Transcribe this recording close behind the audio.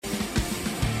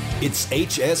It's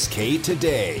HSK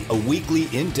Today, a weekly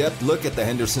in-depth look at the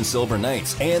Henderson Silver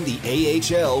Knights and the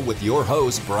AHL with your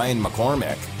host, Brian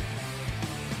McCormick.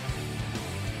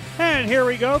 And here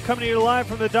we go, coming to you live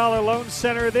from the Dollar Loan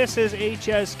Center. This is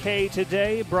HSK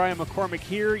Today. Brian McCormick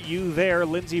here, you there,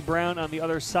 Lindsey Brown on the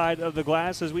other side of the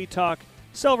glass as we talk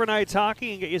Silver Knights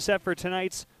hockey and get you set for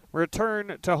tonight's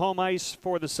return to home ice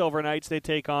for the Silver Knights. They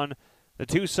take on the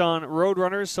Tucson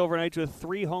Roadrunners. Silver Knights with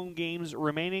 3 home games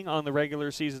remaining on the regular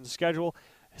season schedule,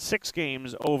 6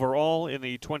 games overall in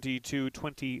the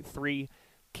 22-23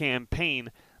 campaign.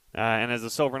 And as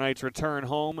the Silver Knights return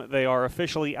home, they are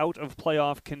officially out of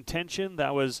playoff contention.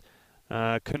 That was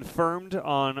confirmed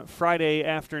on Friday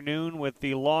afternoon with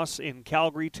the loss in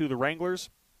Calgary to the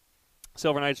Wranglers.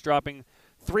 Silver Knights dropping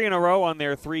 3 in a row on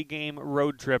their 3-game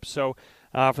road trip. So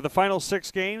for the final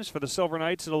 6 games for the Silver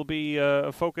Knights, it'll be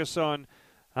a focus on,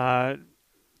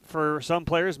 for some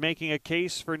players, making a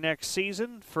case for next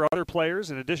season. For other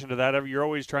players, in addition to that, you're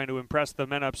always trying to impress the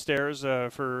men upstairs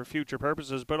for future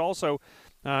purposes, but also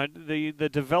the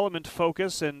development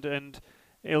focus, and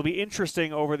it'll be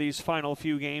interesting over these final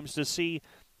few games to see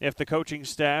if the coaching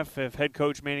staff, if head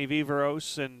coach Manny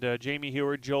Viveros and Jamie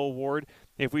Heward, Joel Ward,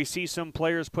 if we see some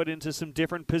players put into some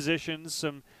different positions,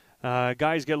 some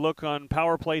guys get a look on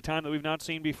power play time that we've not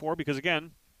seen before, because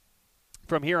again,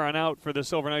 from here on out for the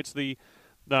Silver Knights, the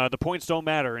points don't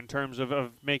matter in terms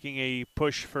of making a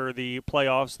push for the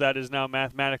playoffs. That is now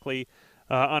mathematically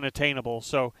unattainable.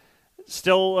 So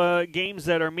still games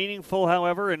that are meaningful,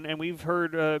 however, and we've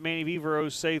heard Manny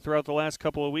Viveros say throughout the last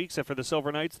couple of weeks that for the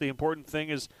Silver Knights, the important thing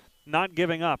is not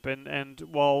giving up. And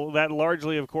while that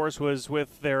largely, of course, was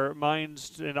with their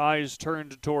minds and eyes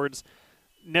turned towards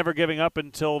never giving up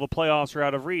until the playoffs are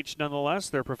out of reach, nonetheless,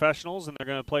 they're professionals and they're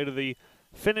going to play to the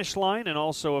finish line and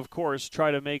also, of course, try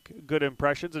to make good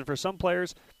impressions. And for some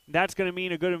players, that's going to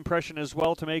mean a good impression as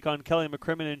well to make on Kelly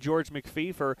McCrimmon and George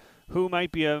McPhee, for who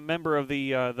might be a member of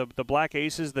the Black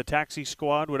Aces, the Taxi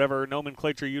Squad, whatever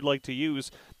nomenclature you'd like to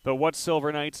use. But what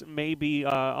Silver Knights may be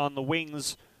on the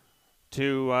wings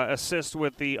to assist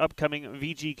with the upcoming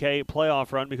VGK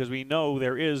playoff run, because we know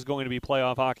there is going to be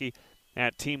playoff hockey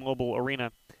at T-Mobile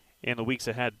Arena in the weeks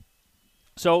ahead.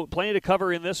 So plenty to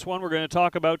cover in this one. We're going to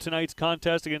talk about tonight's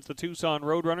contest against the Tucson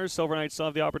Roadrunners. Silver Knights still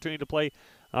have the opportunity to play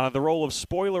the role of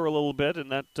spoiler a little bit,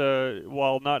 and that,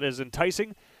 while not as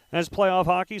enticing as playoff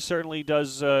hockey, certainly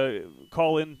does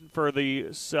call in for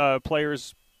the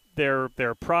players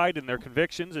their pride and their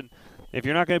convictions. And if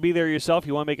you're not going to be there yourself,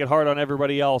 you want to make it hard on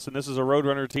everybody else. And this is a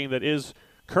Roadrunner team that is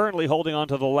currently holding on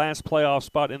to the last playoff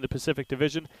spot in the Pacific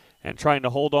Division and trying to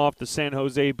hold off the San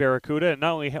Jose Barracuda, and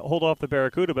not only hold off the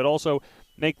Barracuda, but also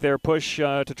make their push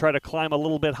to try to climb a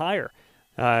little bit higher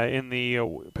in the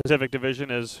Pacific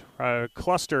Division, as a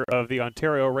cluster of the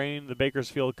Ontario Reign, the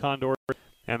Bakersfield Condors,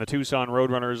 and the Tucson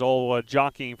Roadrunners all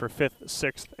jockeying for 5th,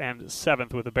 6th, and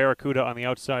 7th, with the Barracuda on the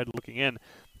outside looking in.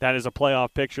 That is a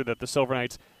playoff picture that the Silver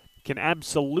Knights can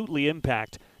absolutely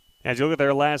impact. As you look at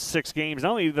their last 6 games,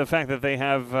 not only the fact that they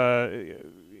have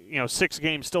 6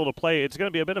 games still to play, it's going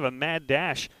to be a bit of a mad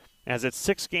dash, as it's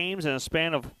 6 games in a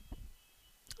span of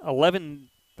 11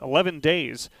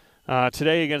 days.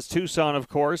 Today against Tucson, of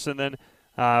course, and then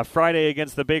Friday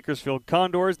against the Bakersfield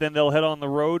Condors. Then they'll head on the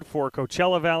road for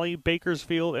Coachella Valley,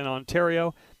 Bakersfield, and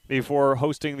Ontario before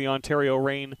hosting the Ontario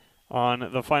Reign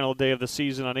on the final day of the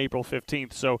season on April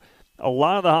 15th. So a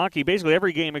lot of the hockey, basically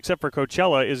every game except for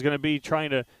Coachella, is going to be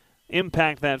trying to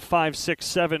impact that 5, 6,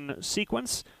 7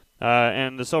 sequence.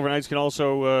 And the Silver Knights can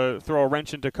also throw a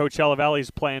wrench into Coachella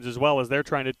Valley's plans as well, as they're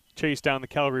trying to chase down the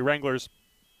Calgary Wranglers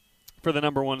for the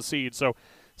number 1 seed. So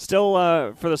still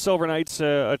for the Silver Knights,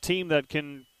 a team that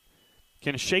can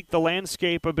shake the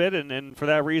landscape a bit, and for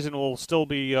that reason will still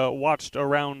be watched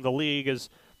around the league as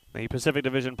the Pacific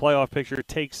Division playoff picture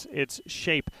takes its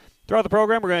shape. Throughout the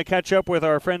program, we're going to catch up with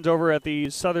our friends over at the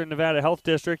Southern Nevada Health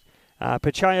District.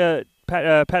 Pachaya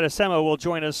Patasema will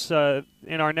join us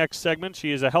in our next segment.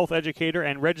 She is a health educator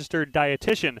and registered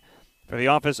dietitian for the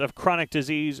Office of Chronic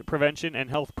Disease Prevention and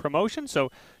Health Promotion.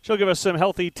 So she'll give us some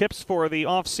healthy tips for the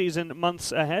off-season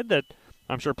months ahead that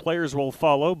I'm sure players will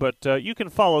follow, but you can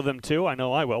follow them too. I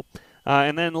know I will.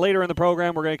 And then later in the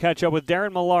program, we're going to catch up with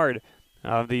Darren Millard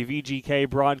of the VGK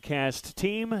broadcast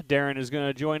team. Darren is going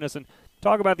to join us and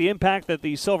talk about the impact that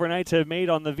the Silver Knights have made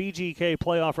on the VGK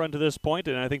playoff run to this point,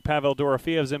 and I think Pavel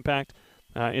Dorofiev's impact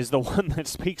is the one that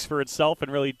speaks for itself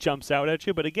and really jumps out at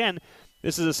you. But again,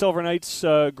 this is a Silver Knights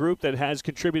group that has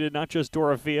contributed not just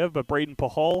Dorofiev, but Braden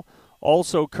Pahal,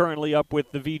 also currently up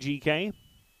with the VGK.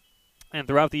 And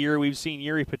throughout the year, we've seen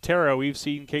Yuri Patera, we've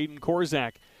seen Caden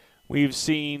Korzak, we've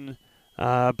seen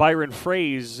Byron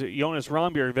Fraze, Jonas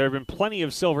Rombjerg. There have been plenty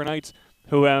of Silver Knights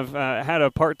who have had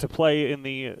a part to play in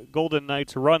the Golden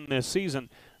Knights run this season,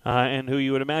 and who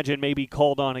you would imagine may be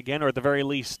called on again, or at the very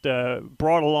least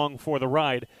brought along for the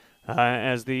ride,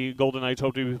 as the Golden Knights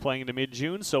hope to be playing into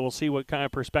mid-June. So we'll see what kind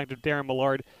of perspective Darren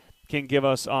Millard can give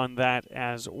us on that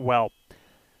as well.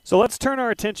 So let's turn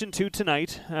our attention to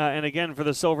tonight. And again, for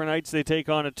the Silver Knights, they take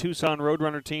on a Tucson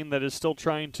Roadrunner team that is still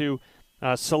trying to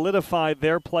solidify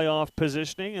their playoff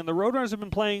positioning. And the Roadrunners have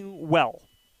been playing well.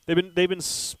 They've been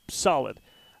solid.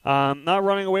 Not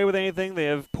running away with anything. They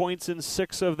have points in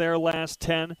 6 of their last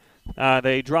 10.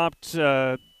 They dropped...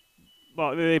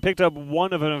 they picked up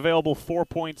 1 of an available 4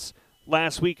 points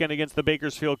last weekend against the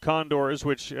Bakersfield Condors,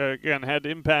 which, again, had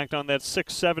impact on that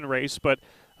 6-7 race. But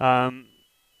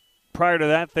prior to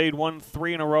that, they'd won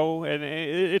 3 in a row. And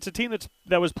it's a team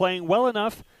that was playing well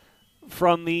enough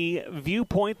from the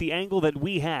viewpoint, the angle that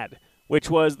we had, which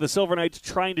was the Silver Knights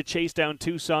trying to chase down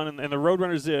Tucson, and the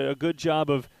Roadrunners did a good job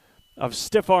of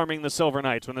stiff-arming the Silver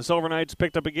Knights. When the Silver Knights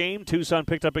picked up a game, Tucson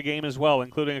picked up a game as well,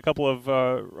 including a couple of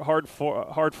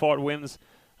hard-fought wins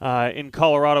in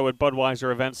Colorado at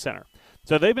Budweiser Event Center.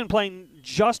 So they've been playing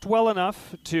just well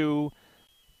enough to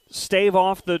stave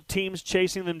off the teams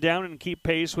chasing them down and keep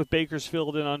pace with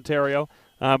Bakersfield in Ontario.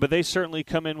 But they certainly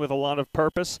come in with a lot of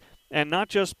purpose, and not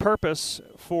just purpose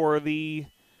for the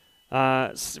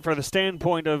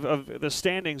standpoint of the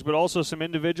standings, but also some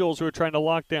individuals who are trying to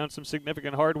lock down some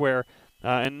significant hardware,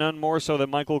 and none more so than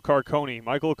Michael Carcone.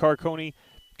 Michael Carcone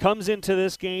comes into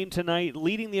this game tonight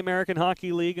leading the American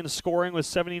Hockey League in scoring with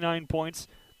 79 points,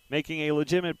 making a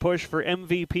legitimate push for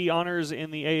MVP honors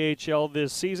in the AHL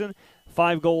this season.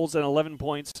 5 goals and 11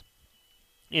 points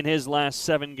in his last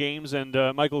 7 games, and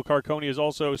Michael Carcone has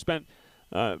also spent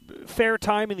fair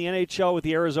time in the NHL with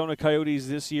the Arizona Coyotes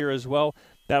this year as well.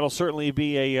 That'll certainly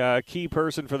be a key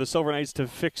person for the Silver Knights to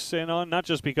fix in on, not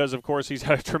just because, of course, he's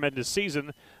had a tremendous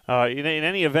season. In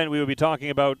any event, we would be talking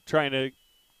about trying to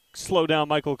slow down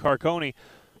Michael Carcone,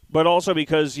 but also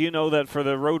because you know that for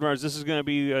the Roadrunners, this is going to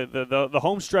be the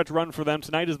home stretch run for them.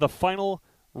 Tonight is the final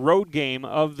road game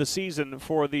of the season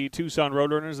for the Tucson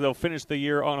Roadrunners. They'll finish the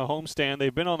year on a homestand.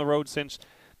 They've been on the road since,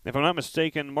 if I'm not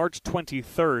mistaken, March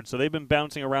 23rd, so they've been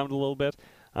bouncing around a little bit.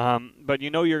 But you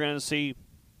know you're going to see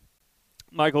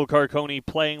Michael Carcone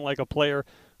playing like a player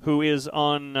who is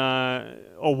on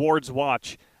awards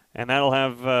watch, and that'll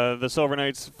have the Silver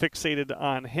Knights fixated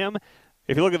on him.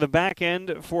 If you look at the back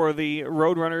end for the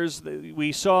Roadrunners,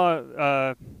 we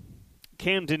saw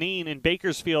Cam Dineen in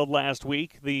Bakersfield last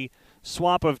week. The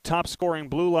swap of top-scoring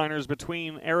blue liners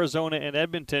between Arizona and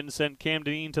Edmonton sent Cam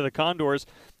Dineen to the Condors.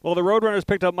 Well, the Roadrunners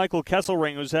picked up Michael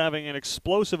Kesselring, who's having an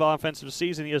explosive offensive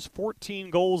season. He has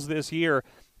 14 goals this year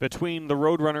between the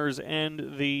Roadrunners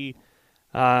and the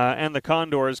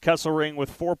Condors. Kesselring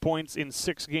with 4 points in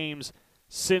 6 games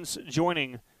since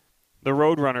joining the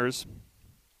Roadrunners.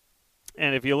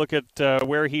 And if you look at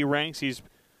where he ranks, he's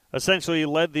essentially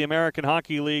led the American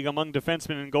Hockey League among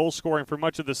defensemen in goal scoring for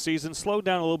much of the season. Slowed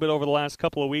down a little bit over the last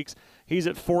couple of weeks. He's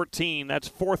at 14. That's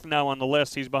 4th now on the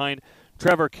list. He's behind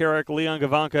Trevor Carrick, Leon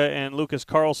Gavanka, and Lucas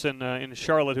Carlson in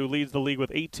Charlotte, who leads the league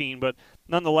with 18. But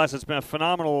nonetheless, it's been a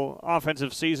phenomenal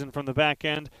offensive season from the back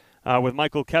end with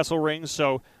Michael Kesselring.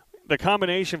 So the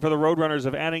combination for the Roadrunners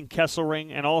of adding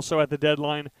Kesselring and also at the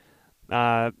deadline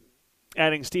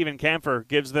adding Steven Kampfer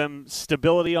gives them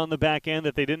stability on the back end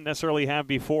that they didn't necessarily have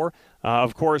before.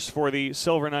 Of course, for the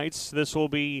Silver Knights, this will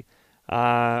be,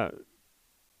 for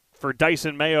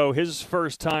Dyson Mayo, his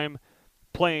first time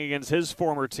playing against his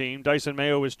former team. Dyson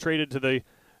Mayo was traded to the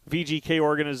VGK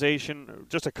organization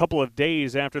just a couple of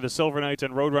days after the Silver Knights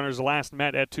and Roadrunners last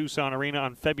met at Tucson Arena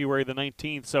on February the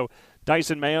 19th. So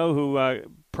Dyson Mayo, who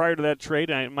prior to that trade,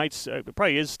 and it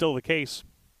probably is still the case,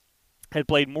 had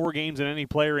played more games than any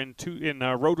player in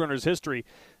Roadrunners history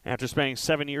after spending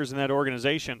 7 years in that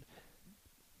organization.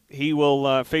 He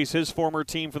will face his former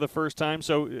team for the first time.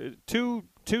 So two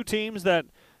teams that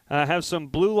have some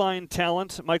blue line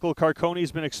talent. Michael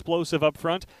Carcone's been explosive up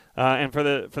front, and for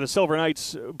the Silver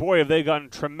Knights, boy, have they gotten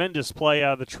tremendous play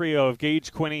out of the trio of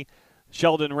Gage Quinney,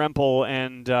 Sheldon Rempel,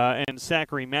 and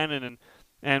Zachary Mannon.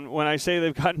 And when I say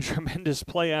they've gotten tremendous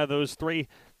play out of those three,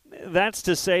 that's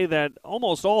to say that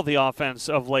almost all the offense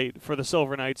of late for the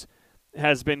Silver Knights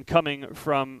has been coming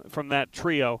from that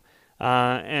trio.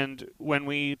 And when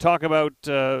we talk about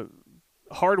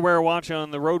hardware watch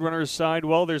on the Roadrunners side,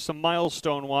 well, there's some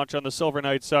milestone watch on the Silver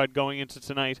Knights side going into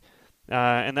tonight.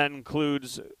 And that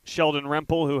includes Sheldon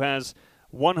Rempel, who has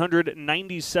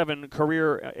 197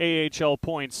 career AHL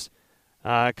points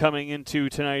coming into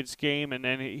tonight's game.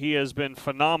 And he has been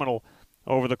phenomenal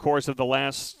over the course of the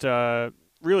last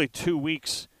really 2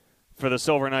 weeks for the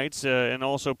Silver Knights, and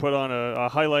also put on a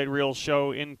highlight reel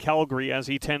show in Calgary, as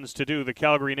he tends to do. The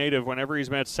Calgary native, whenever he's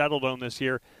met Saddledome this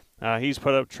year, he's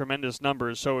put up tremendous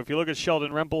numbers. So if you look at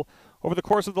Sheldon Rempel, over the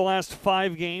course of the last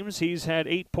 5 games, he's had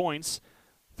 8 points,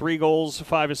 3 goals,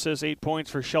 5 assists, 8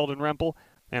 points for Sheldon Rempel,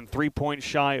 and 3 points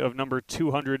shy of number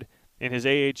 200 in his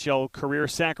AHL career.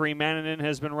 Zachary Manninen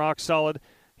has been rock solid.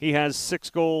 He has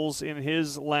 6 goals in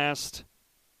his last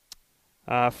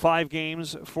 5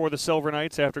 games for the Silver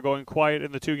Knights after going quiet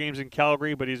in the 2 games in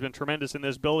Calgary, but he's been tremendous in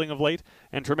this building of late,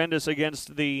 and tremendous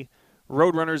against the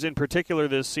Roadrunners in particular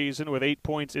this season, with 8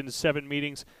 points in 7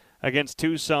 meetings against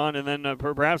Tucson. And then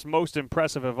perhaps most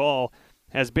impressive of all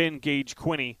has been Gage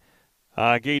Quinney.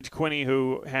 Gage Quinney,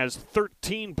 who has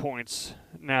 13 points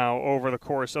now over the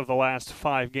course of the last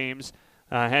 5 games,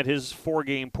 had his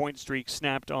 4-game point streak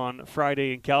snapped on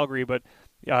Friday in Calgary, but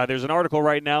there's an article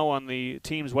right now on the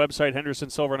team's website,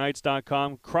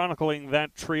 HendersonSilverKnights.com, chronicling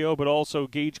that trio, but also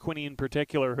Gage Quinney in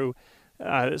particular, who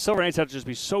the Silver Knights have to just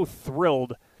be so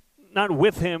thrilled, not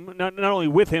only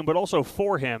with him, but also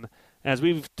for him. As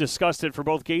we've discussed it for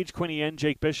both Gage Quinney and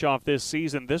Jake Bischoff this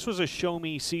season, this was a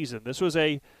show-me season. This was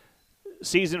a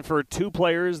season for 2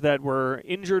 players that were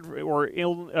injured or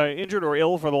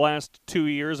ill for the last 2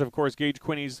 years. Of course, Gage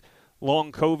Quinney's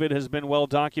long COVID has been well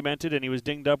documented, and he was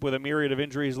dinged up with a myriad of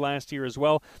injuries last year as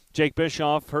well. Jake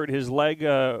Bischoff hurt his leg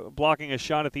blocking a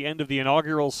shot at the end of the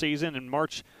inaugural season in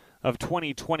March of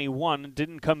 2021.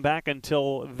 Didn't come back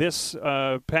until this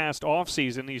past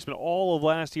offseason. He's been all of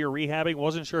last year rehabbing.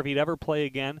 Wasn't sure if he'd ever play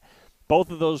again. Both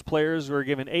of those players were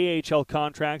given AHL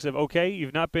contracts of, okay,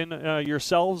 you've not been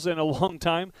yourselves in a long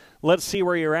time. Let's see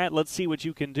where you're at. Let's see what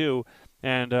you can do.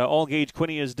 And all Gage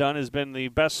Quinney has done has been the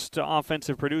best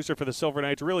offensive producer for the Silver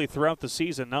Knights really throughout the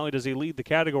season. Not only does he lead the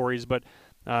categories, but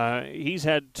he's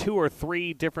had 2 or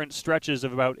 3 different stretches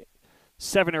of about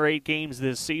 7 or 8 games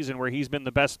this season where he's been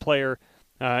the best player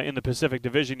in the Pacific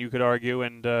Division, you could argue,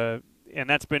 and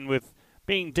that's been with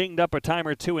being dinged up a time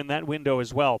or 2 in that window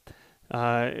as well.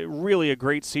 Really a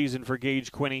great season for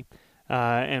Gage Quinney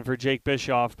and for Jake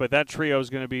Bischoff, but that trio is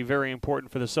going to be very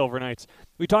important for the Silver Knights.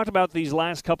 We talked about these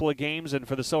last couple of games, and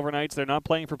for the Silver Knights, they're not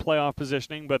playing for playoff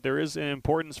positioning, but there is an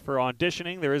importance for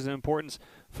auditioning. There is an importance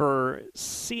for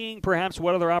seeing perhaps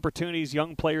what other opportunities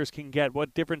young players can get,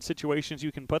 what different situations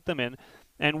you can put them in,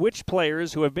 and which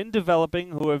players who have been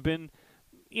developing, who have been,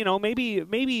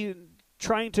 maybe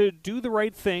trying to do the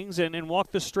right things and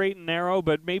walk the straight and narrow,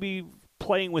 but maybe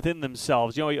playing within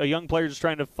themselves. A young player just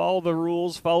trying to follow the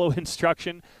rules, follow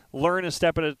instruction, learn a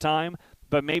step at a time,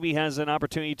 but maybe has an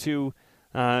opportunity to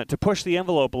push the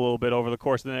envelope a little bit over the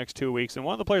course of the next 2 weeks. And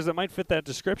one of the players that might fit that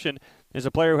description is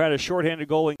a player who had a shorthanded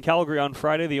goal in Calgary on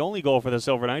Friday, the only goal for the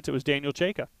Silver Knights. It was Daniel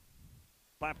Chayka.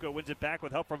 Plapko wins it back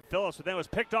with help from Phillips, but then it was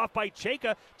picked off by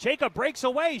Chayka. Chayka breaks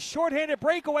away, shorthanded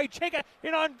breakaway. Chayka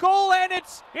in on goal, and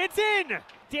it's in!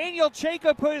 Daniel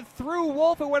Chayka put it through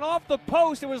Wolf. It went off the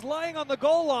post. It was lying on the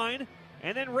goal line,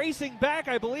 and then racing back,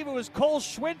 I believe it was Cole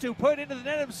Schwint who put it into the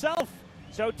net himself.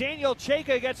 So Daniel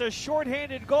Chayka gets a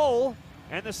shorthanded goal,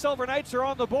 and the Silver Knights are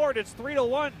on the board. It's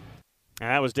 3-1. And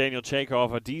that was Daniel Chayka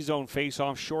off a D-zone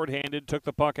face-off, shorthanded, took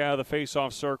the puck out of the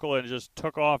face-off circle and just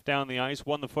took off down the ice,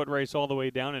 won the foot race all the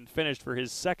way down, and finished for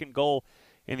his 2nd goal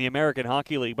in the American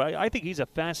Hockey League. But I think he's a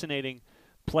fascinating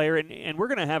player, and we're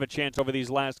going to have a chance over these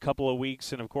last couple of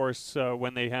weeks, and of course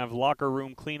when they have locker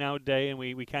room clean-out day and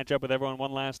we catch up with everyone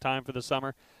one last time for the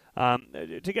summer,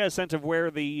 to get a sense of where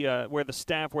the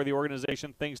staff, where the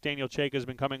organization thinks Daniel Chayka has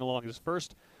been coming along. His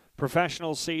first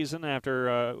professional season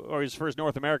or his first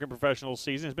North American professional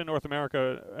season. He's been in North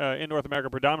America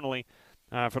predominantly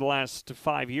for the last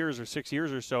 5 years or 6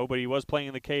 years or so, but he was playing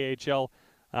in the KHL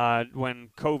when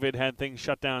COVID had things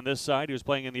shut down on this side. He was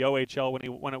playing in the OHL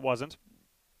when it wasn't.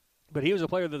 But he was a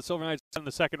player that the Silver Knights in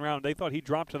the 2nd round. They thought he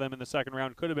dropped to them in the 2nd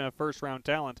round. Could have been a first-round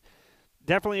talent.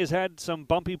 Definitely has had some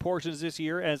bumpy portions this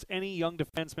year, as any young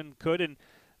defenseman could. And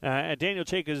at Daniel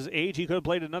Chayka's age, he could have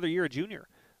played another year at junior.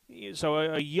 So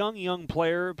a young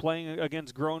player playing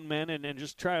against grown men and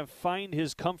just try to find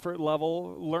his comfort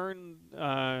level, learn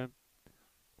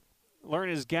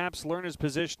his gaps, learn his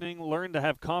positioning, learn to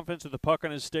have confidence with the puck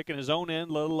on his stick in his own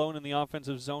end, let alone in the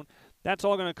offensive zone. That's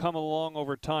all going to come along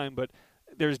over time, but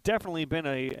there's definitely been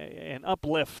an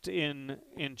uplift in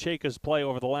Chayka's play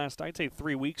over the last, I'd say,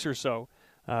 3 weeks or so.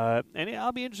 And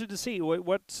I'll be interested to see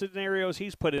what scenarios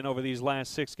he's put in over these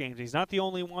last 6 games. He's not the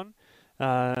only one.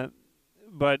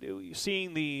 But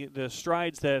seeing the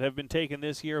strides that have been taken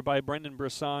this year by Brendan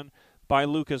Brisson, by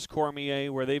Lucas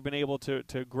Cormier, where they've been able to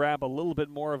grab a little bit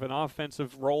more of an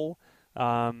offensive role,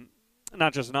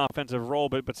 not just an offensive role,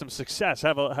 but some success,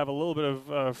 have a little bit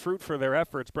of fruit for their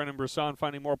efforts. Brendan Brisson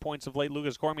finding more points of late.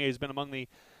 Lucas Cormier has been among the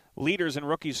leaders in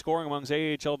rookie scoring amongst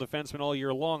AHL defensemen all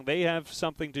year long. They have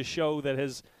something to show that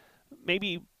has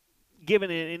maybe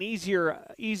given an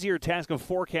easier task of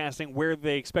forecasting where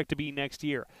they expect to be next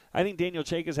year. I think Daniel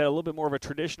Chayka has had a little bit more of a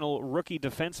traditional rookie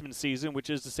defenseman season, which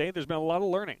is to say there's been a lot of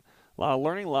learning. A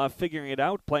lot of figuring it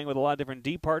out, playing with a lot of different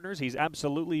D partners. He's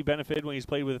absolutely benefited when he's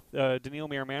played with Daniil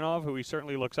Miramanov, who he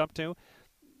certainly looks up to.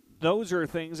 Those are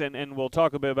things, and we'll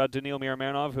talk a bit about Daniil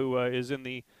Miramanov, who is in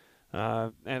the,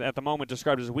 at the moment,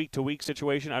 described as a week-to-week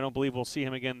situation. I don't believe we'll see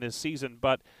him again this season,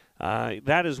 but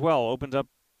that as well opens up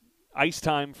ice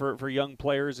time for young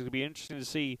players. It'll be interesting to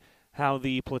see how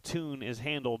the platoon is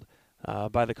handled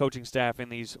by the coaching staff in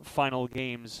these final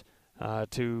games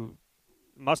to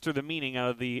muster the meaning out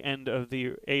of the end of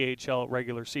the AHL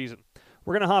regular season.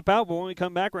 We're going to hop out, but when we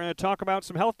come back, we're going to talk about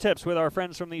some health tips with our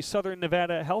friends from the Southern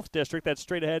Nevada Health District. That's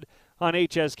straight ahead on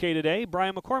HSK Today.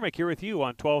 Brian McCormick here with you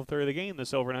on 12:30 The Game, the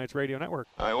Silver Knights Radio Network.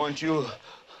 I want you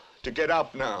to get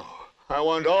up now. I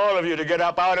want all of you to get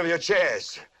up out of your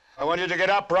chairs. I want you to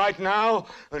get up right now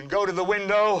and go to the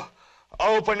window,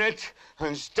 open it,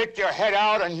 and stick your head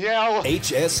out and yell,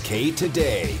 HSK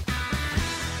Today.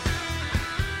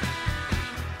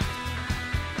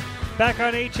 Back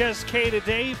on HSK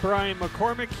Today, Brian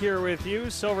McCormick here with you.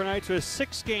 Silver Knights with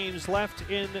 6 games left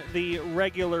in the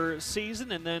regular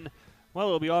season, and then, well,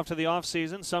 it'll be off to the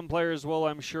offseason. Some players will,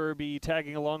 I'm sure, be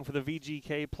tagging along for the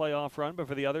VGK playoff run, but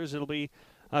for the others, it'll be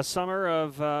a summer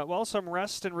of, some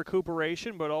rest and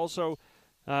recuperation, but also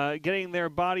getting their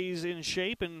bodies in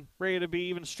shape and ready to be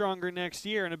even stronger next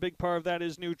year. And a big part of that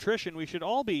is nutrition. We should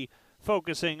all be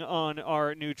focusing on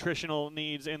our nutritional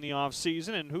needs in the off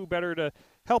season, and who better to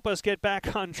help us get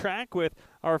back on track with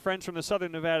our friends from the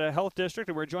Southern Nevada Health District.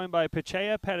 And we're joined by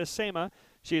Pichea Patasema.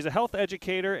 She is a health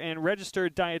educator and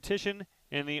registered dietitian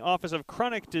in the Office of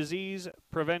Chronic Disease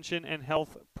Prevention and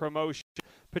Health Promotion.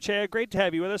 Pichea, great to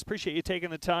have you with us. Appreciate you taking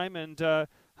the time and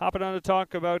hopping on to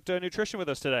talk about nutrition with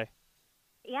us today.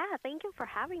 Yeah, thank you for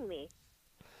having me.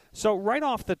 So right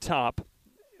off the top,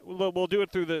 we'll do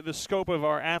it through the scope of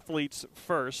our athletes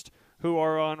first, who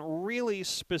are on really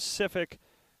specific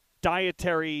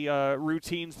dietary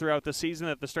routines throughout the season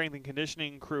that the strength and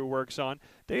conditioning crew works on.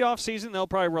 The off season, they'll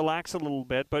probably relax a little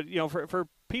bit, but for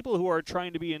people who are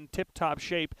trying to be in tip-top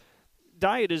shape,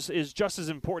 diet is just as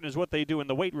important as what they do in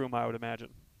the weight room, I would imagine.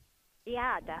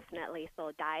 Yeah, definitely.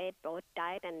 So both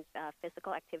diet and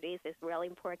physical activities is really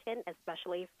important,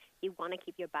 especially if you want to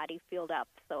keep your body filled up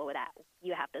so that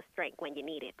you have the strength when you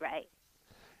need it, right?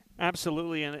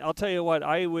 Absolutely, and I'll tell you what,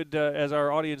 I would, as our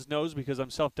audience knows, because I'm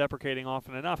self-deprecating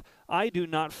often enough, I do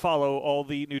not follow all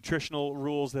the nutritional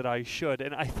rules that I should,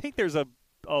 and I think there's a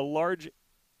large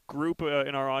group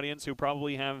in our audience who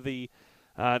probably have the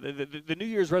New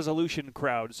Year's resolution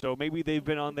crowd, so maybe they've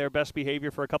been on their best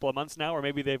behavior for a couple of months now, or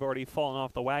maybe they've already fallen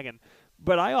off the wagon.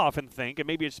 But I often think, and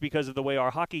maybe it's because of the way our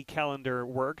hockey calendar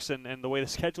works and the way the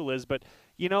schedule is, but,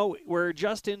 we're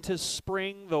just into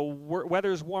spring, the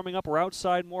weather's warming up, we're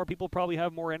outside more, people probably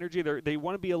have more energy, they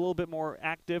want to be a little bit more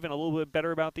active and a little bit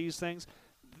better about these things.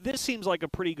 This seems like a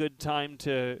pretty good time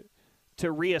to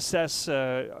reassess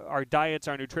our diets,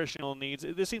 our nutritional needs.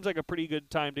 This seems like a pretty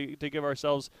good time to give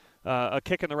ourselves a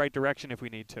kick in the right direction if we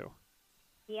need to.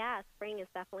 Yeah, spring is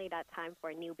definitely that time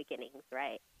for new beginnings,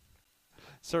 right?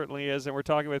 Certainly is, and we're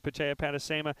talking with Pichea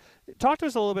Patasema. Talk to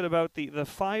us a little bit about the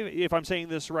 5, if I'm saying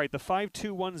this right, the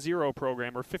 5210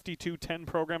 program or 5210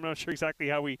 program. I'm not sure exactly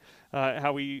how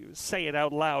we say it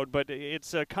out loud, but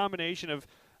it's a combination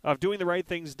of doing the right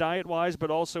things diet-wise,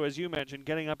 but also, as you mentioned,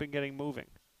 getting up and getting moving.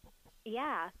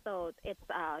 Yeah, so it's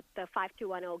the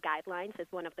 5210 guidelines is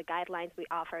one of the guidelines we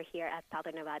offer here at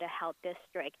Southern Nevada Health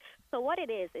District. So what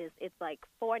it is it's like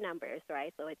 4 numbers,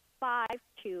 right? So it's 5,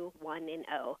 2, 1, and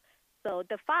 0. So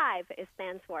the 5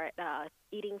 stands for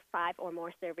eating 5 or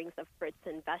more servings of fruits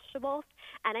and vegetables.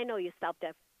 And I know you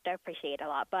self-depreciate a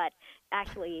lot, but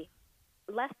actually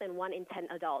less than 1 in 10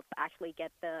 adults actually get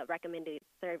the recommended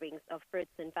servings of fruits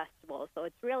and vegetables. So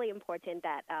it's really important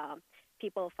that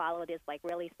people follow this like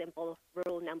really simple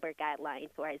rule number guidelines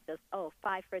where it's just,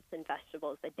 5 fruits and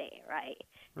vegetables a day, right?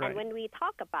 And when we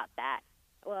talk about that,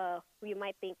 well, you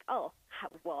might think,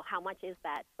 how much is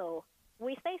that? So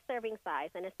we say serving size,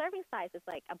 and a serving size is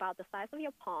like about the size of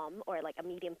your palm or like a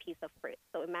medium piece of fruit.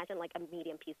 So imagine like a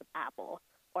medium piece of apple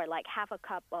or like half a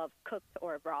cup of cooked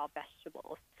or raw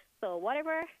vegetables. So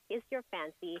whatever is your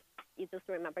fancy, you just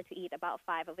remember to eat about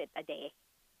 5 of it a day,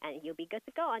 and you'll be good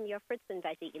to go on your fruits and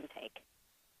veggie intake.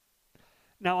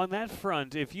 Now, on that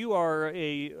front, if you are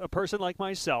a person like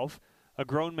myself, a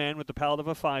grown man with the palate of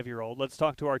a 5-year-old. Let's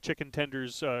talk to our chicken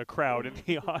tenders crowd in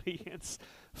the audience.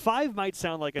 5 might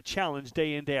sound like a challenge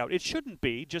day in, day out. It shouldn't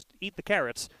be. Just eat the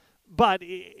carrots. But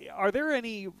are there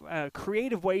any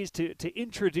creative ways to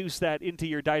introduce that into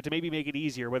your diet to maybe make it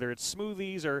easier, whether it's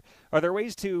smoothies, or are there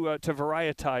ways to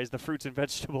varietize the fruits and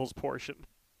vegetables portion?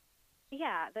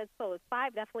 Yeah, so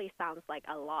 5 definitely sounds like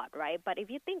a lot, right? But if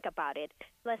you think about it,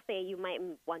 let's say you might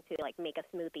want to like make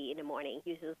a smoothie in the morning.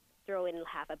 You just throw in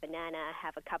half a banana,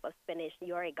 half a cup of spinach.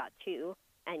 You already got 2,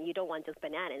 and you don't want just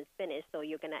banana and spinach, so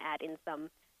you're gonna add in some,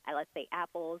 let's say,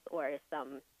 apples or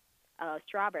some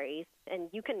strawberries, and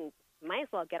you might as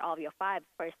well get all of your 5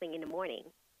 first thing in the morning.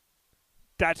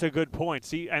 That's a good point.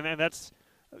 See, and that's.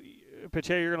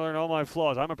 Pache, you're going to learn all my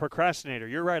flaws. I'm a procrastinator.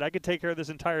 You're right. I could take care of this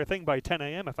entire thing by 10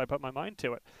 a.m. if I put my mind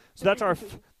to it. So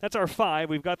that's our 5.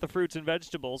 We've got the fruits and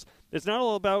vegetables. It's not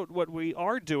all about what we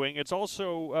are doing. It's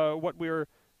also what we're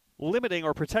limiting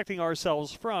or protecting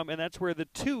ourselves from, and that's where the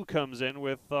 2 comes in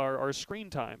with our screen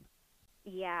time.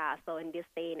 Yeah, so in this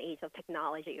day and age of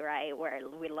technology, right, where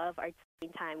we love our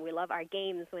screen time, we love our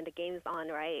games when the game's on,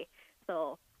 right?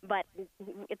 So, but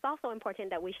it's also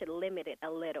important that we should limit it a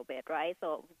little bit, right?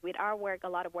 So with our work, a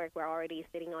lot of work, we're already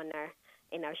sitting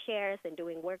in our chairs and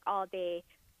doing work all day.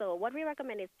 So what we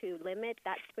recommend is to limit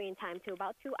that screen time to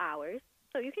about 2 hours.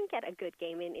 So you can get a good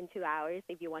game in 2 hours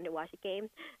if you want to watch a game,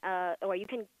 or you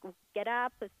can get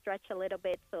up, stretch a little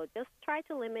bit. So just try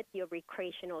to limit your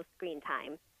recreational screen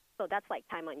time. So that's like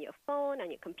time on your phone, on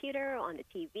your computer, on the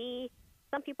TV.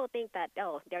 Some people think that,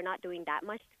 they're not doing that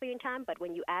much screen time, but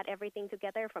when you add everything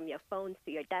together from your phones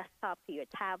to your desktop to your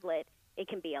tablet, it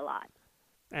can be a lot.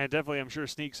 And definitely, I'm sure,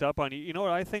 sneaks up on you. You know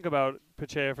what I think about,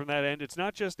 Pache, from that end? It's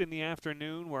not just in the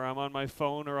afternoon where I'm on my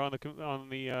phone or on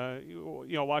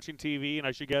the watching TV and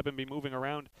I should get up and be moving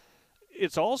around.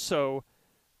 It's also,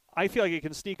 I feel like it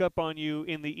can sneak up on you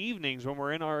in the evenings when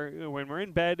we're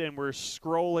in bed and we're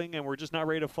scrolling and we're just not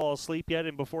ready to fall asleep yet,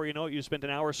 and before you know it, you spent an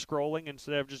hour scrolling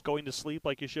instead of just going to sleep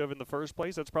like you should have in the first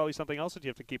place. That's probably something else that you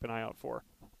have to keep an eye out for.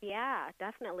 Yeah,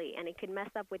 definitely, and it can mess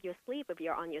up with your sleep if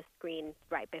you're on your screen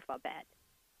right before bed.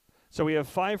 So we have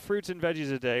 5 fruits and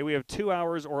veggies a day. We have 2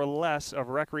 hours or less of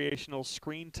recreational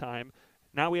screen time.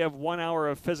 Now we have 1 hour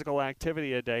of physical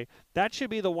activity a day. That should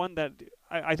be the one that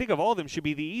I think of all of them should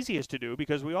be the easiest to do,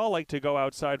 because we all like to go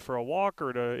outside for a walk,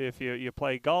 or if you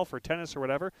play golf or tennis or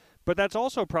whatever. But that's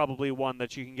also probably one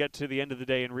that you can get to the end of the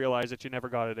day and realize that you never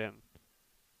got it in.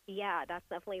 Yeah, that's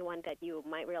definitely one that you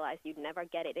might realize you'd never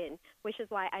get it in, which is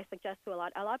why I suggest to a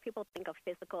lot of people think of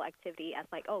physical activity as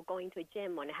like, going to a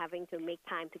gym and having to make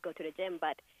time to go to the gym.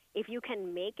 But if you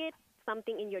can make it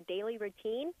something in your daily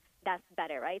routine, that's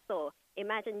better, right? So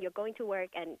imagine you're going to work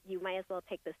and you might as well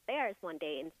take the stairs one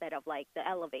day instead of like the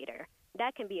elevator.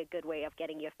 That can be a good way of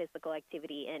getting your physical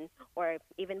activity in, or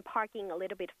even parking a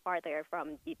little bit farther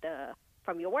from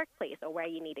your workplace or where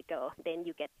you need to go. Then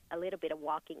you get a little bit of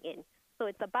walking in. So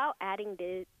it's about adding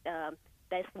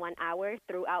this 1 hour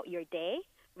throughout your day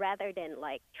rather than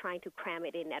like trying to cram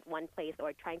it in at one place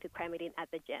or trying to cram it in at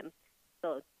the gym.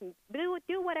 So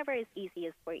do whatever is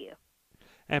easiest for you.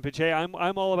 And Pache, I'm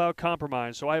all about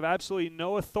compromise, so I have absolutely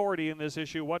no authority in this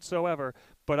issue whatsoever.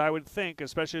 But I would think,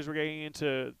 especially as we're getting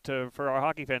into for our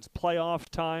hockey fans, playoff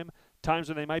times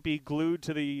when they might be glued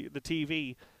to the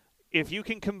TV, if you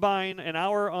can combine an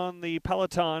hour on the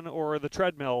Peloton or the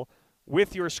treadmill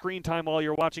with your screen time while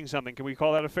you're watching something, can we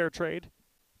call that a fair trade?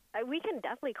 We can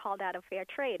definitely call that a fair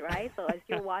trade, right? So as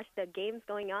you watch the games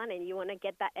going on and you want to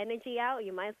get that energy out,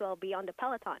 you might as well be on the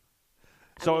Peloton.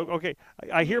 Okay,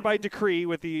 I hereby decree,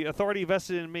 with the authority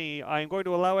vested in me, I am going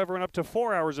to allow everyone up to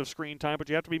 4 hours of screen time, but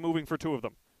you have to be moving for 2 of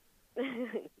them.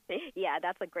 Yeah,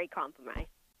 that's a great compromise.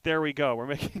 There we go. We're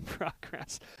making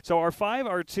progress. So our 5,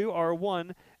 our 2, our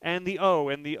 1, and the O.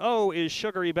 And the O is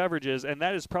sugary beverages, and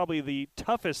that is probably the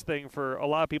toughest thing for a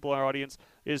lot of people in our audience,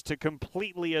 is to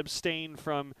completely abstain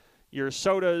from your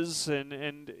sodas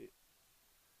and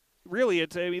really,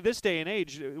 this day and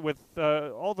age, with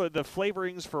all the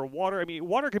flavorings for water,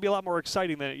 water could be a lot more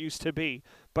exciting than it used to be,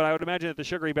 but I would imagine that the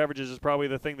sugary beverages is probably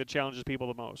the thing that challenges people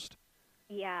the most.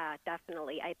 Yeah,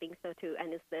 definitely. I think so, too.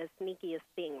 And it's the sneakiest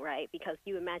thing, right? Because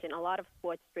you imagine a lot of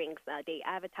sports drinks, they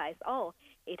advertise,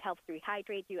 it helps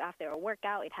rehydrate you after a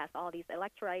workout. It has all these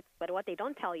electrolytes. But what they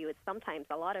don't tell you is sometimes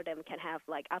a lot of them can have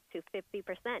like up to 50%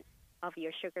 of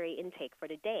your sugary intake for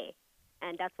the day.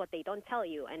 And that's what they don't tell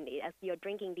you. And as you're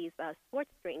drinking these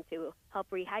sports drinks to help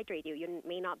rehydrate you, you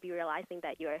may not be realizing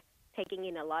that you're taking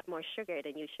in a lot more sugar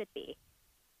than you should be.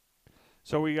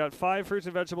 So we got 5 fruits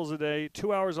and vegetables a day,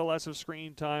 2 hours or less of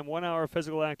screen time, 1 hour of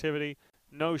physical activity.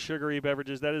 no sugary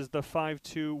beverages. That is the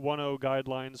 5210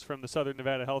 guidelines from the Southern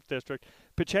Nevada Health District.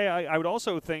 Pache, I would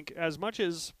also think, as much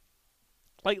as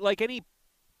like any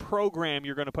program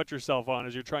you're going to put yourself on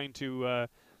as you're trying to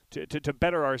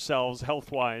better ourselves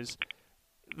health-wise,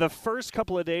 the first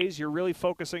couple of days you're really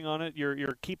focusing on it.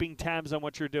 You're keeping tabs on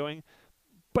what you're doing,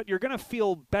 but you're going to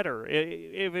feel better.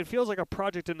 If it feels like a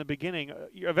project in the beginning,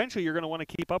 eventually you're going to want to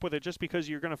keep up with it just because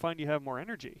you're going to find you have more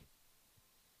energy.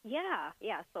 Yeah.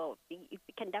 So it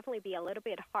can definitely be a little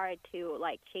bit hard to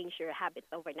change your habits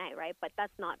overnight, right? But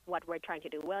that's not what we're trying to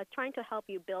do. We're trying to help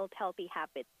you build healthy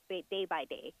habits day by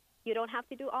day. You don't have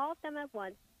to do all of them at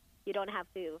once. You don't have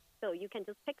to. So you can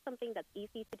just pick something that's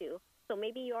easy to do. So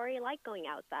maybe you already like going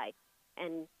outside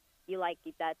and you like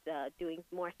that doing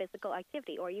more physical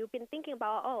activity, or you've been thinking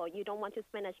about, you don't want to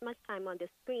spend as much time on the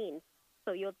screen,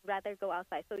 so you'd rather go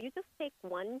outside. So you just take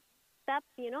one step,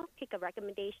 pick a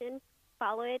recommendation,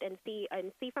 follow it, and see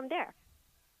from there.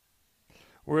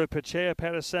 We're with Pache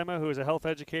Padasema, who is a health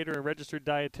educator and registered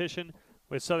dietitian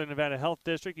with Southern Nevada Health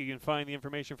District. You can find the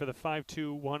information for the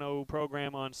 5210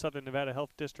 program on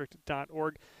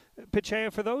southernnevadahealthdistrict.org. Pache,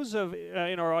 for those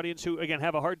in our audience who, again,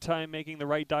 have a hard time making the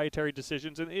right dietary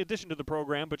decisions, in addition to the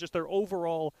program, but just their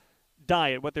overall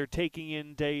diet, what they're taking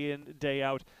in, day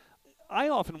out, I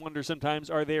often wonder sometimes,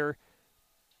 are there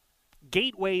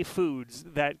gateway foods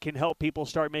that can help people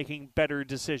start making better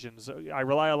decisions? I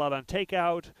rely a lot on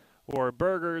takeout or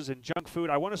burgers and junk food.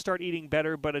 I want to start eating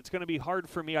better, but it's going to be hard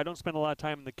for me. I don't spend a lot of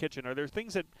time in the kitchen. Are there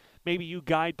things that maybe you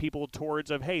guide people towards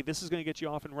of, hey, this is going to get you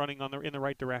off and running in the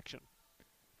right direction?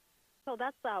 So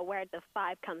that's where the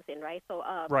 5 comes in, right? So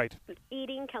right.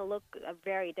 Eating can look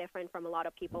very different from a lot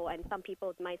of people, and some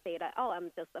people might say that,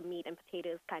 I'm just a meat and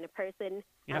potatoes kind of person.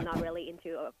 Yeah. I'm not really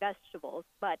into vegetables.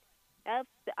 But a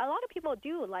lot of people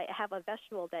do have a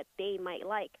vegetable that they might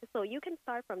like. So you can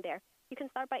start from there. You can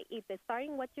start by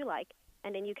starting what you like,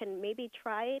 and then you can maybe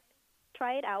try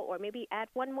it out, or maybe add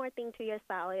one more thing to your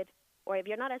salad. Or if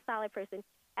you're not a salad person,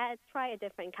 try a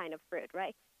different kind of fruit,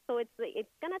 right? So it's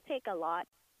going to take a lot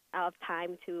of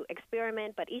time to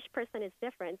experiment, but each person is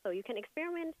different. So you can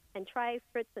experiment and try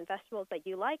fruits and vegetables that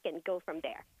you like and go from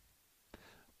there.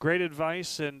 Great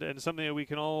advice, and something that we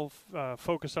can all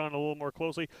focus on a little more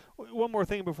closely. One more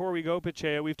thing before we go,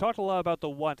 Pache. We've talked a lot about the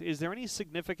what. Is there any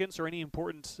significance or any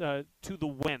importance to the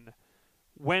when?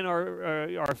 When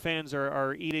our fans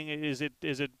are eating, is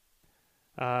it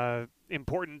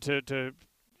important to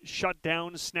shut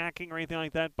down snacking or anything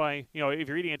like that by, if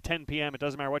you're eating at 10 p.m., it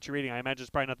doesn't matter what you're eating. I imagine it's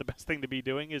probably not the best thing to be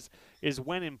doing. Is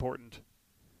when important?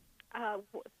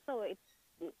 So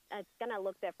it's going to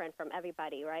look different from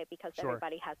everybody, right? Because Sure.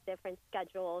 Everybody has different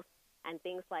schedules and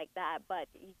things like that. But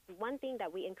one thing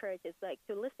that we encourage is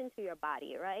to listen to your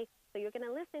body, right? So you're going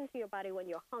to listen to your body when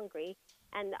you're hungry.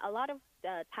 And a lot of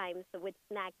times with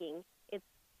snacking,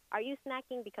 are you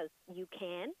snacking because you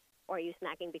can, or are you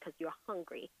snacking because you're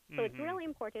hungry? So It's really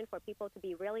important for people to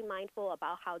be really mindful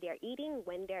about how they're eating,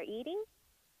 when they're eating,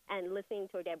 and listening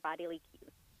to their bodily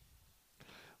cues.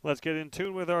 Let's get in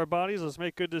tune with our bodies. Let's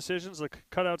make good decisions. Let's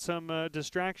cut out some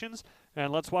distractions,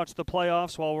 and let's watch the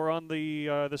playoffs while we're on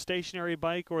the stationary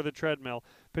bike or the treadmill.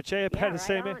 Pache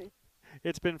Padasema, right on.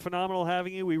 It's been phenomenal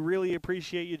having you. We really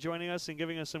appreciate you joining us and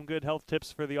giving us some good health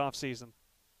tips for the off season.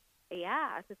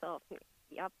 Yeah. So,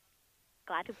 yep.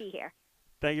 Glad to be here.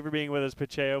 Thank you for being with us,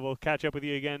 Pache. We'll catch up with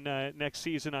you again next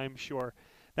season, I'm sure.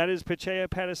 That is Pache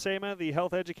Padasema, the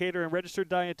health educator and registered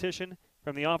dietitian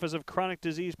from the Office of Chronic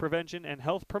Disease Prevention and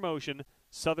Health Promotion,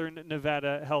 Southern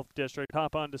Nevada Health District.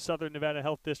 Hop on to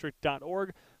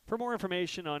southernnevadahealthdistrict.org for more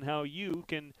information on how you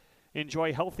can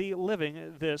enjoy healthy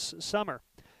living this summer.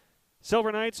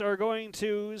 Silver Knights are going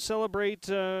to celebrate,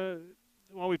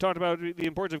 we've talked about the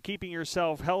importance of keeping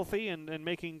yourself healthy and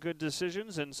making good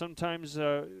decisions, and sometimes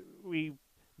we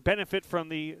benefit from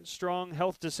the strong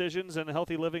health decisions and the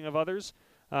healthy living of others,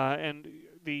 and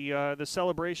the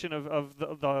celebration of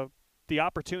the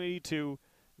opportunity to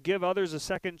give others a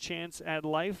second chance at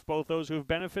life, both those who have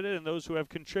benefited and those who have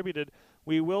contributed.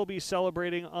 We will be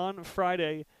celebrating on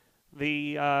Friday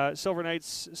the Silver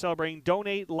Knights celebrating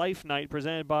Donate Life Night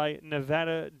presented by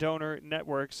Nevada Donor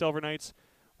Network. Silver Knights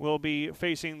will be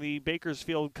facing the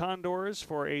Bakersfield Condors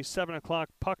for a 7 o'clock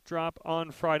puck drop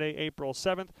on Friday, April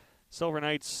 7th. Silver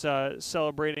Knights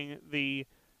celebrating the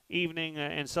evening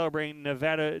and celebrating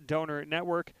Nevada Donor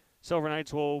Network. Silver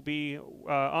Knights will be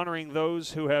honoring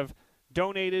those who have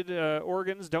donated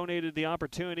organs, donated the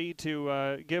opportunity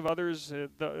to give others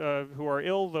who are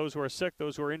ill, those who are sick,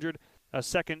 those who are injured, a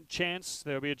second chance.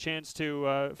 There will be a chance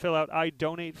to fill out I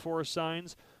Donate For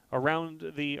signs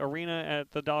around the arena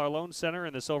at the Dollar Loan Center,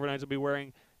 and the Silver Knights will be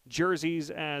wearing jerseys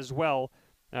as well.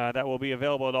 that will be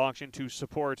available at auction to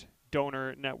support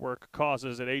donor network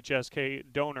causes at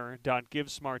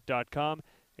hskdonor.givesmart.com.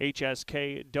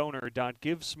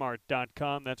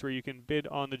 hskdonor.givesmart.com. That's where you can bid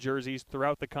on the jerseys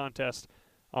throughout the contest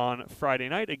on Friday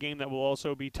night, a game that will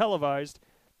also be televised.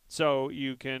 So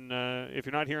you can, if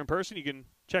you're not here in person, you can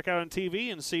check out on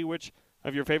TV and see which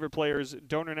of your favorite players'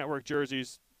 donor network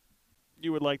jerseys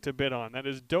you would like to bid on. That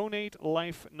is Donate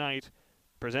Life Night,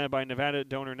 presented by Nevada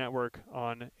Donor Network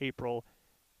on April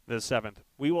the 7th.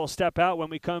 We will step out. When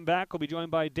we come back, we'll be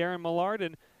joined by Darren Millard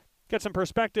and get some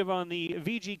perspective on the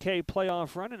VGK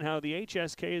playoff run and how the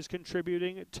HSK is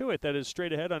contributing to it. That is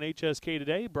straight ahead on HSK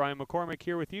Today. Brian McCormick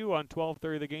here with you on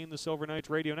 12:30 The Game, the Silver Knights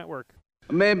Radio Network.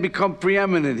 A man become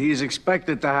preeminent, he is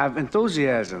expected to have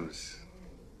enthusiasms.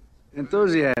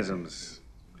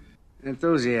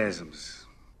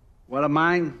 What am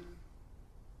mine?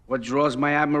 What draws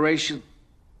my admiration?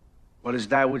 What is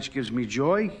that which gives me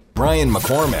joy? Brian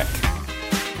McCormick.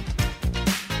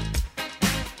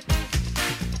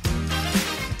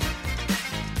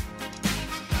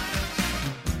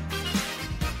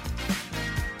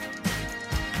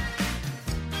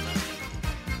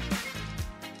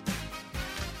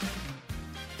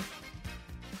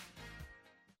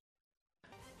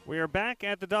 We are back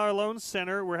at the Dollar Loan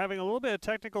Center. We're having a little bit of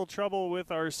technical trouble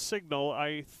with our signal.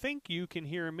 I think you can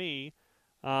hear me.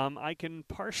 I can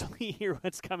partially hear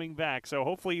what's coming back, so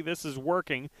hopefully this is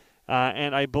working.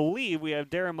 And I believe we have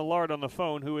Darren Millard on the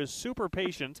phone, who is super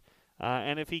patient.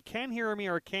 And if he can hear me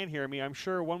or can't hear me, I'm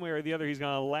sure one way or the other he's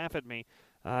going to laugh at me.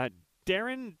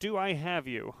 Darren, do I have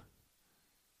you?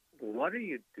 What are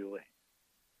you doing?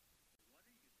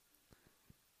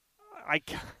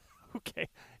 Okay.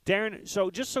 Darren,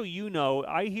 so just so you know,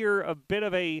 I hear a bit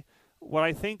of what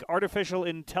I think artificial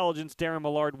intelligence Darren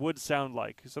Millard would sound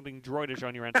like, something droidish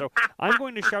on your end. So I'm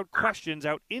going to shout questions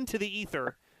out into the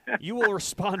ether. You will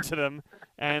respond to them,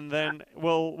 and then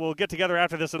we'll get together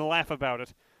after this and laugh about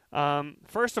it.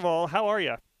 First of all, how are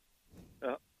you?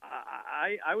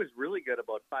 I was really good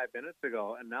about 5 minutes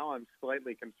ago, and now I'm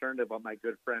slightly concerned about my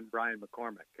good friend Brian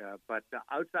McCormick. But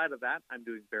outside of that, I'm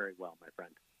doing very well, my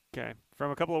friend. Okay.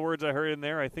 From a couple of words I heard in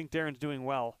there, I think Darren's doing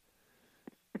well.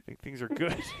 I think things are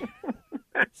good.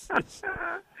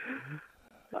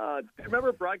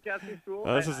 Remember broadcasting school?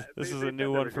 This is a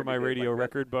new one for my radio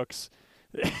record books.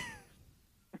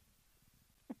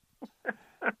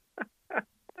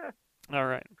 All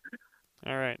right.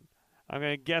 I'm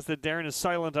going to guess that Darren is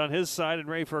silent on his side and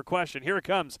ready for a question. Here it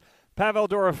comes. Pavel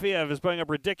Dorofeev is putting up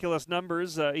ridiculous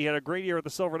numbers. He had a great year with the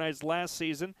Silver Knights last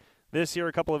season. This year,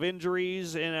 a couple of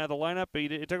injuries in the lineup.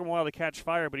 It took him a while to catch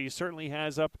fire, but he certainly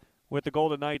has up with the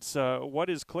Golden Knights. What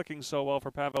is clicking so well for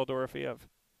Pavel Dorofeev?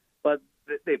 But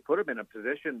they put him in a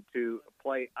position to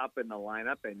play up in the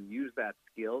lineup and use that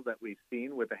skill that we've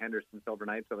seen with the Henderson Silver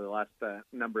Knights over the last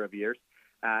number of years.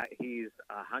 He's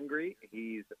hungry.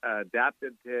 He's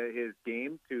adapted to his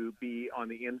game to be on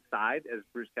the inside, as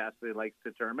Bruce Cassidy likes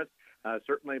to term it.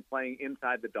 Certainly playing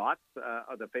inside the dots,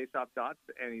 the face-off dots,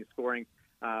 and he's scoring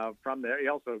from there. He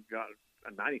also got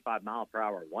a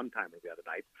 95-mile-per-hour one-timer the other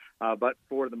night. But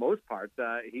for the most part,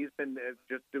 he's been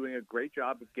just doing a great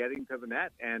job of getting to the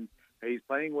net. And he's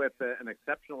playing with an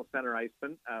exceptional center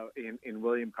iceman in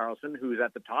William Karlsson, who's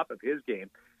at the top of his game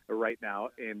right now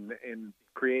in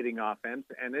creating offense.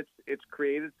 And it's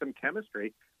created some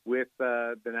chemistry with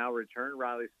the now returned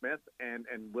Riley Smith and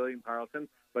William Karlsson.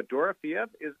 But Dorofeev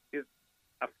is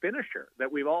a finisher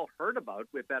that we've all heard about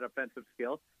with that offensive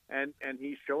skill, and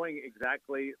he's showing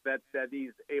exactly that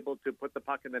he's able to put the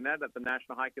puck in the net at the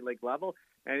National Hockey League level,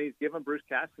 and he's given Bruce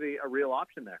Cassidy a real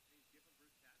option there.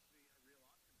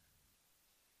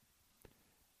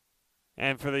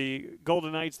 And for the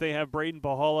Golden Knights, they have Braden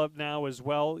Bahala up now as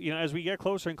well. You know, as we get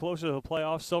closer and closer to the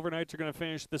playoffs, Silver Knights are going to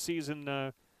finish the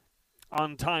season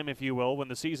on time, if you will. When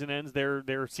the season ends,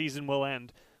 their season will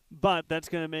end. But that's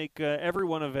going to make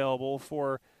everyone available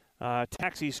for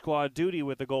taxi squad duty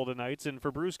with the Golden Knights. And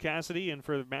for Bruce Cassidy and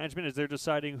for the management, as they're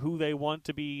deciding who they want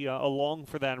to be along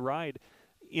for that ride.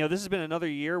 You know, this has been another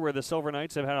year where the Silver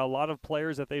Knights have had a lot of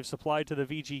players that they've supplied to the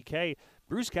VGK.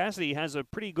 Bruce Cassidy has a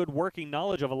pretty good working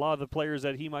knowledge of a lot of the players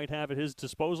that he might have at his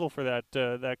disposal for that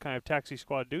kind of taxi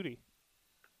squad duty.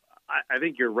 I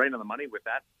think you're right on the money with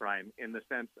that, Brian, in the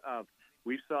sense of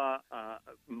we saw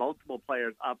multiple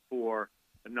players up for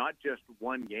not just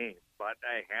one game, but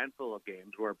a handful of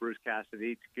games where Bruce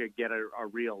Cassidy could get a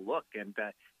real look. And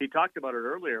he talked about it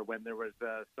earlier when there was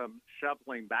some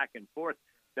shuffling back and forth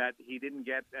that he didn't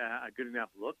get a good enough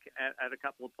look at a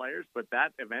couple of players, but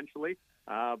that eventually,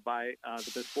 by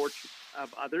the misfortune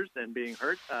of others and being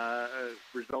hurt,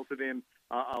 resulted in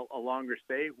a longer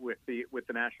stay with the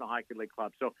National Hockey League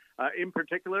club. So in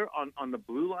particular on the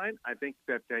blue line, I think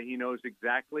that he knows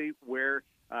exactly where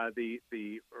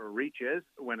the reach is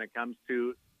when it comes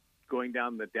to going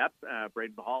down the depth.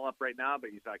 Braden Hall up right now,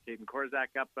 but you saw Caden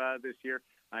Korzak up this year.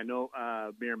 I know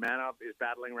Mir Manov is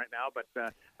battling right now, but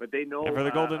they know. And for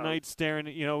the Golden Knights,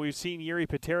 Darren, you know, we've seen Yuri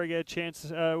Patera get a chance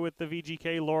with the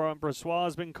VGK. Laurent Brossoit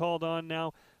has been called on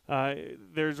now.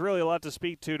 There's really a lot to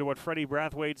speak to what Freddie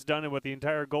Brathwaite's done and what the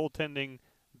entire goaltending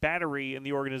battery in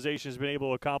the organization has been able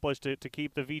to accomplish to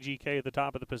keep the VGK at the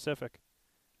top of the Pacific.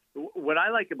 What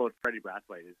I like about Freddie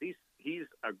Brathwaite is he's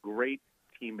a great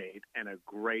teammate and a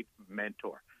great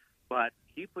mentor, but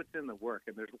he puts in the work,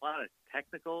 and there's a lot of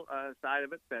technical side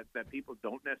of it that people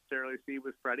don't necessarily see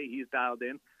with Freddie. He's dialed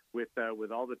in with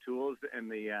all the tools and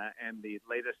the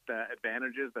latest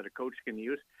advantages that a coach can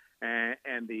use,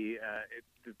 and the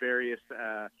various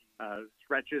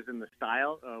stretches in the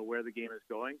style where the game is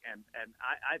going, and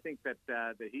I think that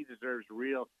he deserves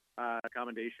real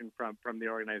commendation from the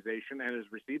organization, and has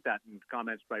received that in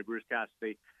comments by Bruce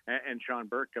Cassidy and Sean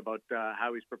Burke about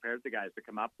how he's prepared the guys to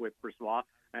come up with Brossoit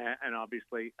and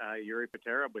obviously Yuri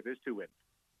Patera with his 2 wins.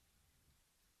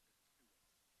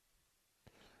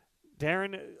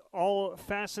 Darren, all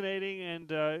fascinating,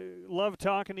 and love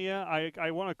talking to you.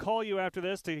 I want to call you after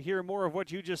this to hear more of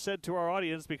what you just said to our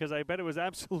audience, because I bet it was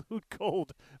absolute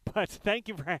gold. But thank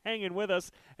you for hanging with us,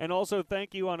 and also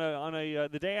thank you on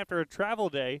the day after a travel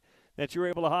day that you were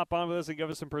able to hop on with us and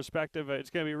give us some perspective. It's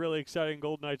going to be a really exciting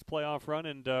Golden Knights playoff run,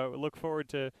 and look forward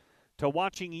to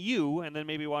watching you, and then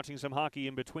maybe watching some hockey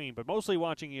in between, but mostly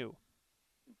watching you.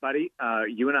 Buddy,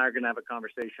 you and I are going to have a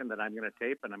conversation that I'm going to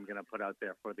tape and I'm going to put out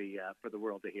there for the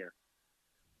world to hear.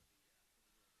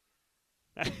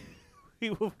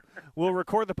 We'll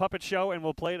record the puppet show and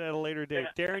we'll play it at a later date.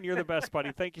 Darren, you're the best,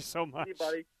 buddy. Thank you so much. Hey,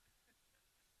 buddy.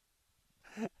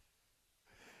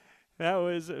 That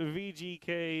was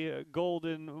VGK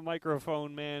Golden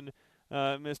Microphone Man,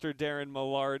 Mr. Darren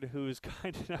Millard, who's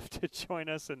kind enough to join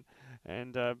us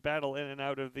and battle in and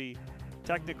out of the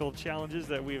technical challenges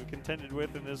that we have contended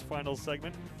with in this final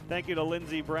segment. Thank you to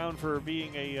Lindsey Brown for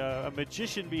being a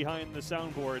magician behind the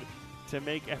soundboard to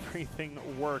make everything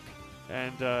work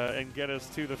and get us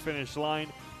to the finish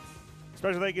line.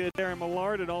 Special thank you to Darren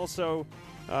Millard, and also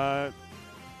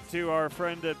to our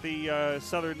friend at the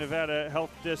Southern Nevada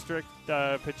Health District,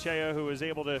 Pachea, who was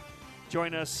able to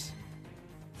join us.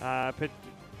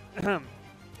 Pardon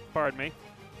me.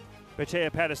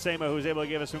 Pachea Patasema, who was able to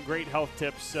give us some great health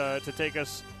tips to take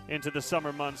us into the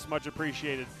summer months. Much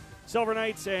appreciated. Silver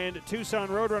Knights and Tucson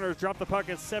Roadrunners drop the puck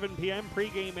at 7 p.m.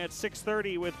 Pregame at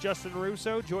 6:30 with Justin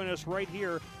Russo. Join us right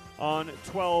here on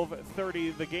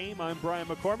 12:30 The Game. I'm Brian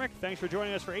McCormick. Thanks for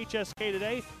joining us for HSK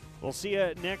today. We'll see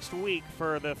you next week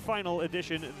for the final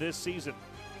edition this season.